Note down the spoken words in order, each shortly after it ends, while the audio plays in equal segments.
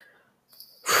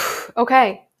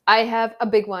Okay, I have a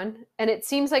big one, and it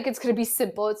seems like it's going to be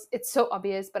simple. It's so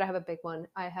obvious, but I have a big one.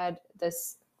 I had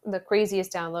the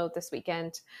craziest download this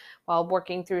weekend while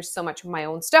working through so much of my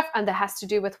own stuff, and that has to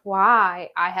do with why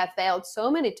I have failed so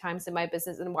many times in my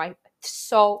business and why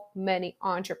so many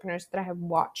entrepreneurs that I have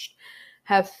watched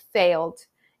have failed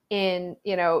in,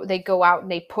 they go out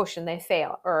and they push and they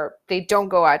fail, or they don't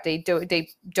go out, they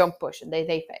don't push and they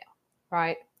fail,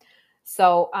 right?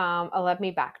 So let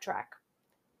me backtrack.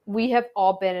 We have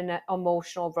all been in an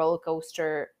emotional roller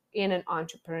coaster in an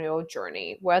entrepreneurial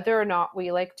journey. Whether or not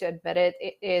we like to admit it,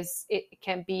 it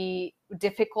can be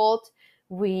difficult.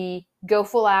 We go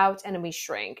full out and then we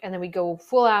shrink, and then we go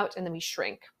full out and then we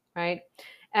shrink, right?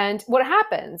 And what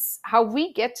happens, how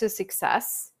we get to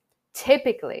success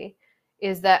typically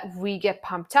is that we get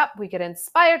pumped up, we get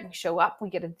inspired, we show up, we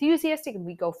get enthusiastic, and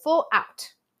we go full out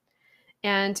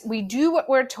and we do what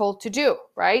we're told to do,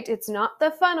 right? It's not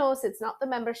the funnels, it's not the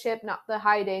membership, not the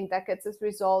hiding that gets us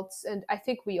results. And I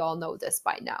think we all know this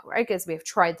by now, right? Because we've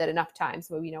tried that enough times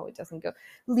where we know it doesn't go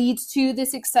lead to the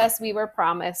success we were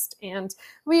promised. And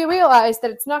we realize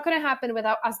that it's not going to happen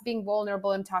without us being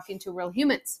vulnerable and talking to real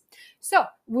humans. So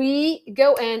we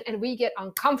go in and we get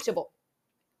uncomfortable.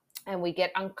 And we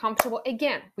get uncomfortable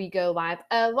again. We go live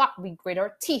a lot. We grit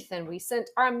our teeth and we send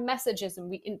our messages and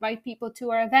we invite people to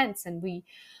our events and we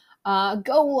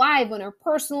go live on our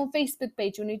personal Facebook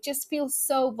page when it just feels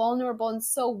so vulnerable and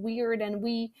so weird and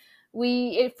we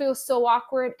it feels so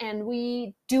awkward and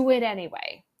we do it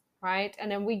anyway, right? And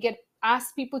then we get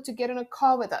ask people to get on a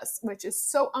call with us, which is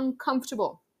so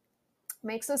uncomfortable.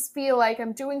 Makes us feel like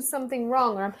I'm doing something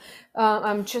wrong, or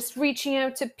I'm just reaching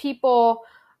out to people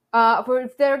or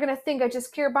if they're gonna think I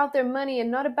just care about their money and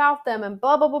not about them, and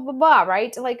blah blah blah blah blah,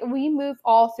 right? Like we move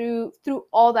all through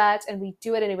all that, and we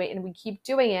do it anyway, and we keep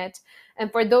doing it.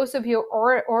 And for those of you who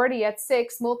are already at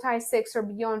multi-six or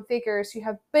beyond figures, you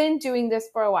have been doing this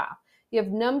for a while. You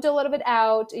have numbed a little bit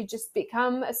out. It just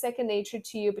become a second nature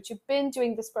to you, but you've been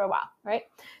doing this for a while, right?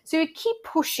 So you keep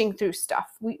pushing through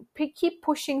stuff. We keep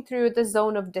pushing through the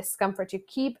zone of discomfort. You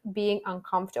keep being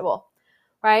uncomfortable,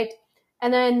 right?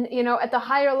 And then, at the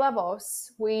higher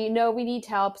levels, we know we need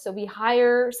help. So we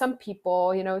hire some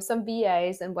people, some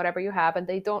VAs and whatever you have. And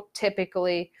they don't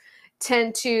typically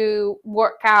tend to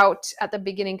work out at the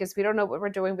beginning because we don't know what we're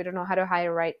doing. We don't know how to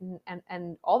hire right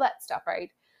and all that stuff,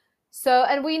 right? So,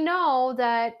 and we know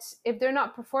that if they're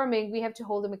not performing, we have to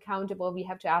hold them accountable. We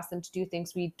have to ask them to do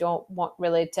things we don't want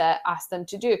really to ask them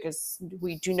to do because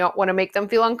we do not want to make them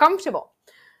feel uncomfortable.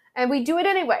 And we do it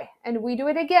anyway, and we do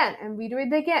it again, and we do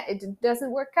it again. It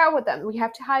doesn't work out with them. We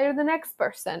have to hire the next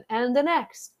person and the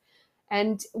next.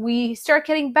 And we start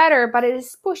getting better, but it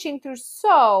is pushing through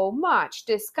so much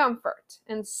discomfort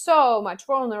and so much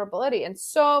vulnerability and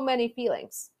so many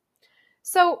feelings.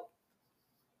 So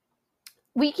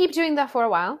we keep doing that for a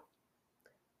while,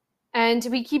 and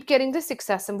we keep getting the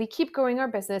success, and we keep growing our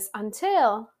business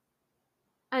until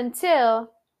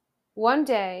one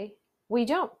day we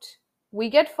don't. We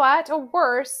get flat, or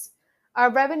worse, our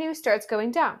revenue starts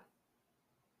going down.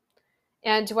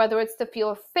 And whether it's the fear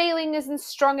of failing isn't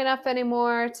strong enough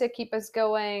anymore to keep us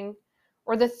going,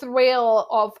 or the thrill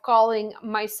of calling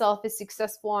myself a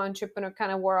successful entrepreneur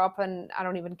kind of wore up and I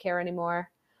don't even care anymore,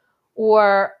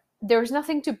 or there's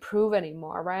nothing to prove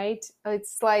anymore, right?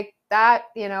 It's like that,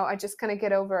 I just kind of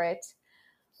get over it.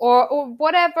 Or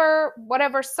whatever,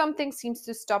 something seems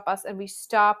to stop us and we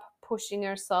stop pushing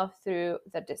ourselves through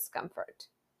the discomfort.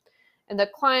 And the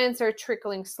clients are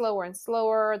trickling slower and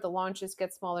slower. The launches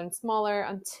get smaller and smaller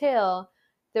until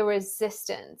the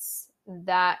resistance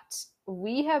that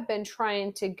we have been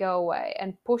trying to go away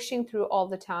and pushing through all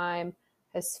the time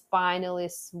has finally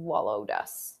swallowed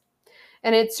us.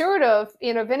 And it's sort of,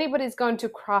 if anybody's gone to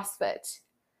CrossFit,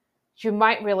 you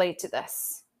might relate to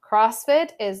this. CrossFit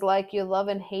is like you love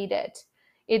and hate it.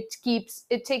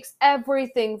 It takes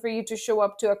everything for you to show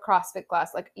up to a CrossFit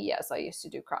class. Like, yes, I used to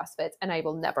do CrossFit and I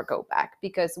will never go back,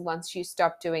 because once you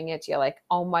stop doing it, you're like,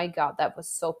 oh my God, that was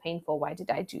so painful. Why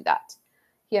did I do that?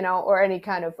 Or any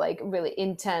kind of like really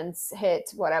intense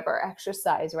hit, whatever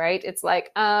exercise, right? It's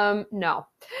like, no.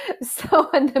 So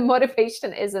when the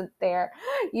motivation isn't there,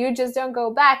 you just don't go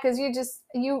back because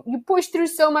you push through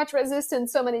so much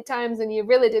resistance so many times and you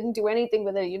really didn't do anything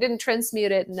with it. You didn't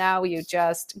transmute it. Now you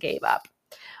just gave up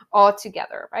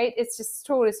altogether, right? It's just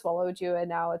totally swallowed you. And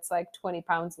now it's like 20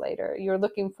 pounds later, you're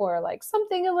looking for like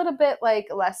something a little bit like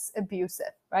less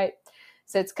abusive, right?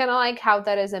 So it's kind of like how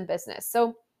that is in business.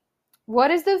 So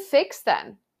what is the fix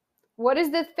then? What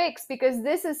is the fix? Because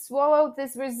this has swallowed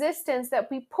this resistance that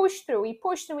we push through. We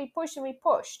pushed and we pushed and we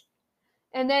pushed.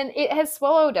 And then it has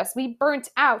swallowed us. We burnt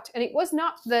out. And it was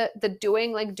not the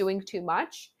doing, like doing too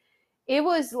much. It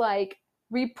was like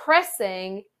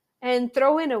repressing and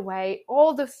throwing away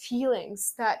all the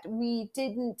feelings that we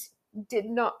did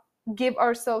not give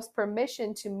ourselves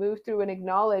permission to move through and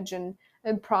acknowledge and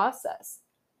process,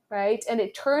 right? And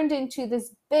it turned into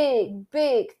this big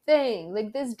thing,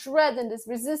 like this dread and this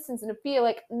resistance and a fear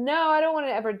like, no, I don't want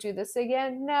to ever do this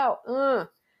again. No.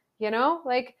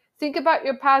 Like think about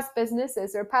your past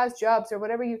businesses or past jobs or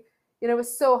whatever it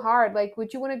was so hard. Like,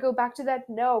 would you want to go back to that?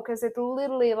 No, because it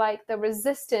literally, like, the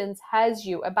resistance has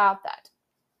you about that,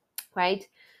 right?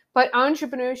 But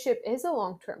entrepreneurship is a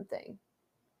long-term thing.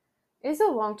 It's a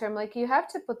long-term, like, you have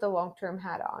to put the long-term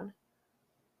hat on.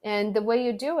 And the way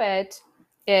you do it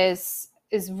is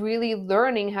really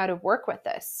learning how to work with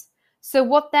this. So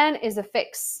what then is a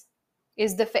fix?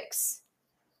 Is the fix.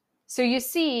 So you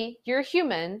see, you're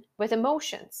human with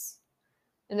emotions.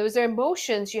 And those are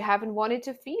emotions you haven't wanted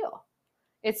to feel.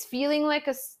 It's feeling like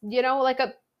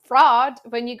a fraud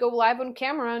when you go live on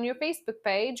camera on your Facebook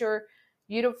page, or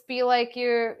you don't feel like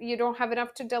you don't have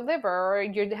enough to deliver, or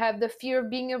you have the fear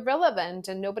of being irrelevant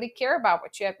and nobody care about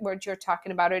what you're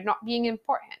talking about, or not being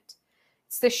important.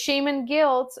 It's the shame and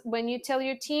guilt when you tell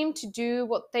your team to do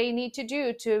what they need to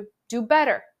do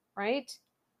better, right?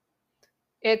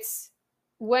 It's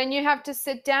when you have to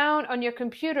sit down on your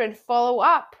computer and follow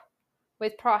up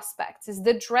with prospects. It's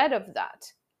the dread of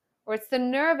that. Or it's the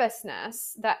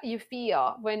nervousness that you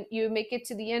feel when you make it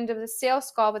to the end of the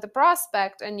sales call with a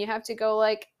prospect and you have to go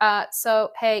like,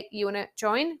 so, hey, you want to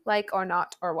join, like, or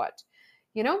not, or what,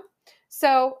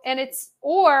 So, and it's,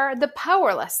 or the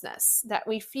powerlessness that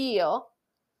we feel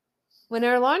when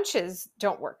our launches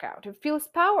don't work out. It feels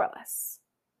powerless,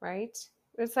 right?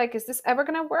 It's like, is this ever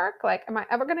going to work? Like, am I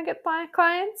ever going to get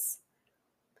clients?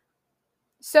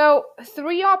 So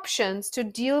 3 options to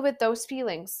deal with those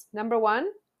feelings. Number 1,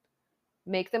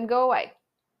 make them go away.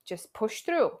 Just push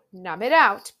through, numb it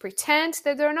out, pretend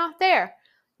that they're not there.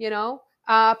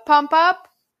 Pump up,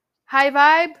 high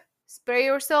vibe, spray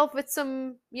yourself with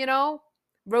some,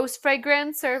 rose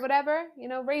fragrance or whatever,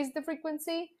 raise the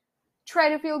frequency, try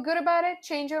to feel good about it,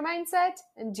 change your mindset,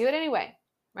 and do it anyway,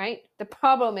 right? The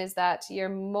problem is that you're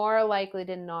more likely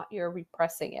than not, you're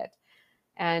repressing it.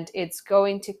 And it's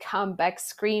going to come back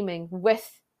screaming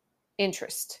with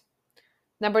interest.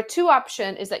 Number 2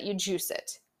 option is that you juice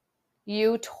it.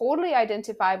 You totally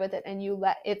identify with it and you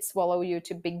let it swallow you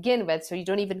to begin with, so you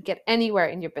don't even get anywhere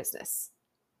in your business,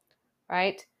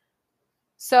 right?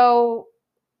 So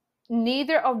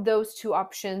neither of those 2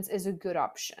 options is a good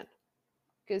option,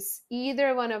 because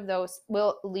either one of those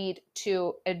will lead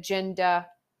to agenda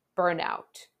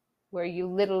burnout, where you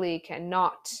literally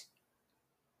cannot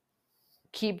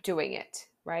keep doing it,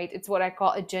 right? It's what I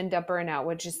call agenda burnout,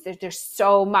 which is there's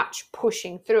so much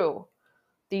pushing through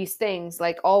these things,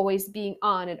 like always being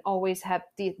on and always have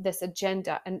this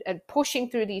agenda and pushing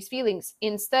through these feelings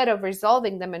instead of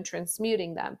resolving them and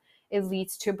transmuting them. It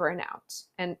leads to burnout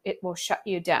and it will shut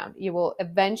you down. You will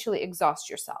eventually exhaust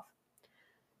yourself.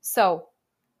 So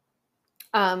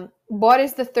what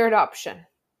is the 3rd option?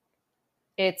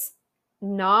 It's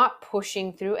not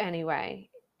pushing through anyway.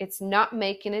 It's not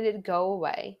making it go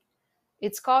away.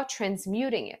 It's called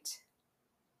transmuting it.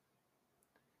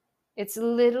 It's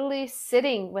literally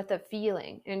sitting with a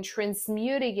feeling and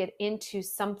transmuting it into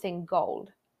something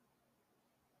gold.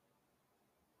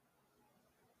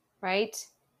 Right?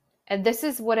 And this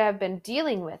is what I've been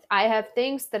dealing with. I have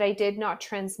things that I did not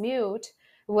transmute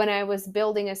when I was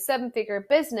building a 7-figure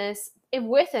business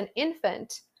with an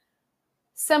infant.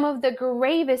 Some of the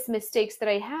gravest mistakes that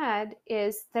I had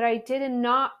is that I did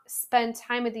not spend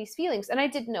time with these feelings, and I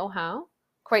didn't know how,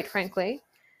 quite frankly.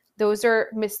 Those are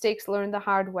mistakes learned the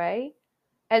hard way.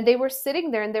 And they were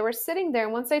sitting there. And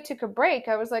once I took a break,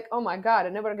 I was like, oh my God,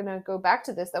 I'm never going to go back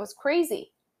to this. That was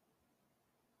crazy.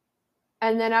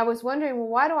 And then I was wondering, well,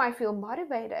 why do I feel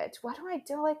motivated? Why do I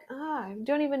do I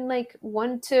don't even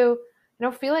want to, I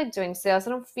don't feel like doing sales.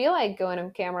 I don't feel like going on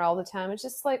camera all the time. It's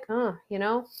just like, And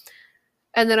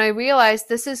then I realized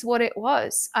this is what it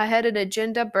was. I had an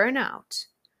agenda burnout.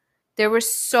 There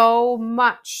was so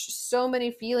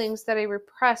many feelings that I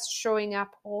repressed showing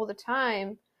up all the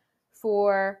time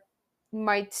for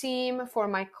my team, for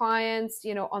my clients,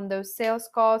 on those sales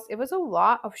calls. It was a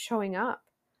lot of showing up.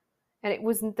 And it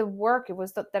wasn't the work. It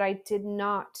was that I did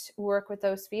not work with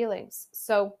those feelings.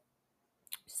 So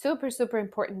super, super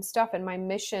important stuff. And my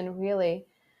mission really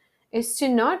is to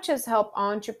not just help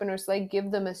entrepreneurs,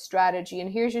 give them a strategy.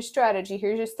 And here's your strategy.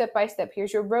 Here's your step-by-step.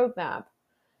 Here's your roadmap.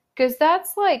 Because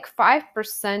that's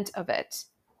 5% of it.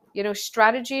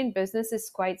 Strategy in business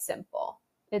is quite simple.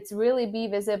 It's really be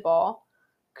visible,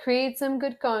 create some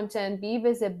good content, be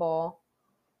visible,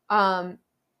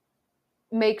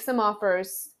 make some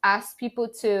offers, ask people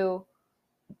to,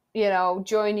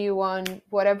 join you on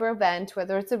whatever event,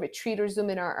 whether it's a retreat or Zoom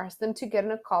in, or ask them to get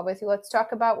on a call with you. Let's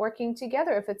talk about working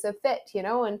together if it's a fit,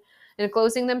 and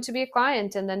closing them to be a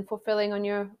client, and then fulfilling on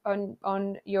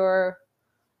your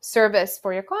service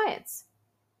for your clients.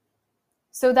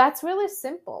 So that's really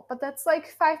simple, but that's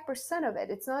like 5% of it.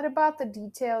 It's not about the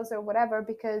details or whatever,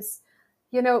 because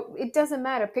it doesn't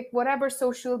matter. Pick whatever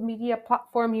social media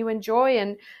platform you enjoy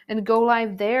and go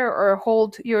live there, or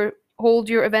hold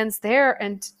your events there.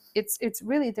 And it's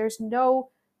really, there's no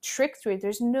trick to it.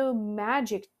 There's no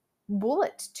magic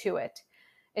bullet to it.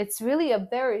 It's really a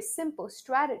very simple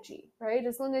strategy, right?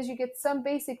 As long as you get some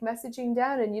basic messaging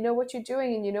down, and you know what you're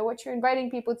doing, and you know what you're inviting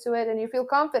people to it, and you feel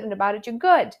confident about it, you're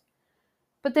good.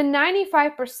 But the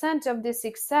 95% of the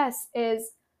success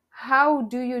is, how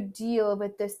do you deal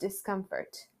with this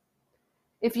discomfort?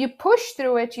 If you push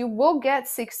through it, you will get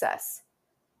success.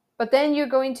 But then you're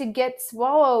going to get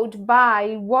swallowed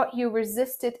by what you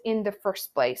resisted in the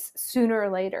first place, sooner or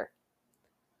later.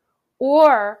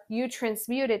 Or you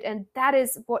transmute it. And that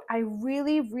is what I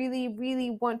really, really,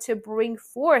 really want to bring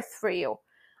forth for you.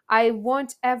 I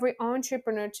want every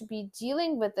entrepreneur to be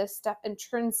dealing with this stuff and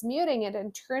transmuting it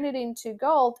and turn it into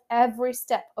gold every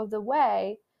step of the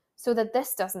way, so that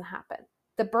this doesn't happen.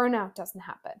 The burnout doesn't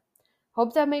happen.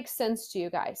 Hope that makes sense to you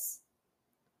guys.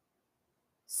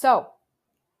 So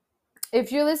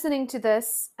if you're listening to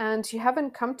this and you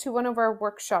haven't come to one of our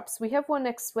workshops, we have one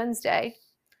next Wednesday,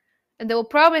 and then we'll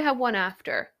probably have one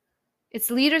after. It's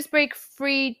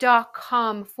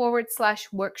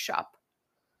leadersbreakfree.com/workshop.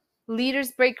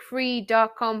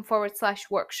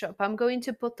 leadersbreakfree.com/workshop. I'm going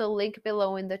to put the link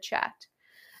below in the chat.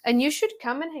 And you should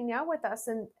come and hang out with us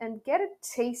and get a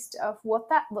taste of what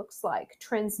that looks like,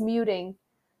 transmuting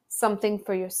something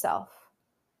for yourself.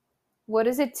 What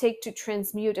does it take to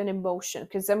transmute an emotion?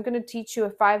 Because I'm going to teach you a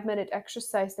 5-minute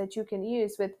exercise that you can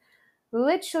use with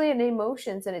literally an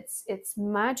emotions, and it's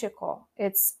magical.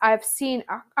 I've seen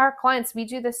our clients, we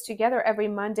do this together every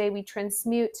Monday. We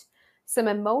transmute some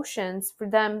emotions for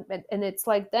them, and it's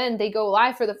like, then they go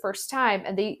live for the first time,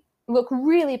 and they look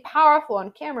really powerful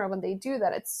on camera when they do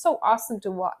that. It's so awesome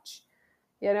to watch,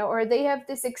 or they have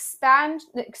this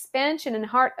expansion and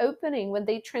heart opening when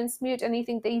they transmute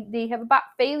anything they have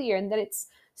about failure, and then it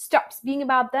stops being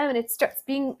about them and it starts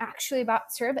being actually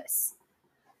about service.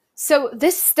 So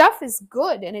this stuff is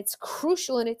good, and it's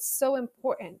crucial, and it's so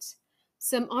important.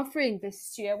 So I'm offering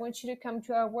this to you. I want you to come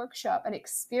to our workshop and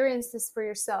experience this for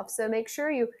yourself. So make sure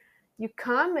you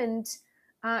come and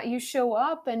you show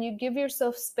up, and you give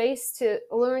yourself space to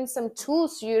learn some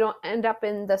tools, so you don't end up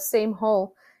in the same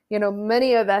hole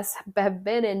many of us have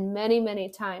been in many, many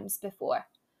times before.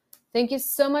 Thank you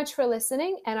so much for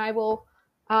listening, and I will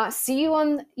see you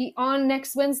on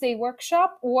next Wednesday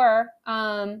workshop, or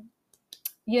the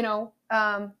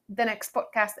next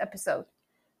podcast episode.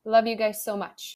 Love you guys so much.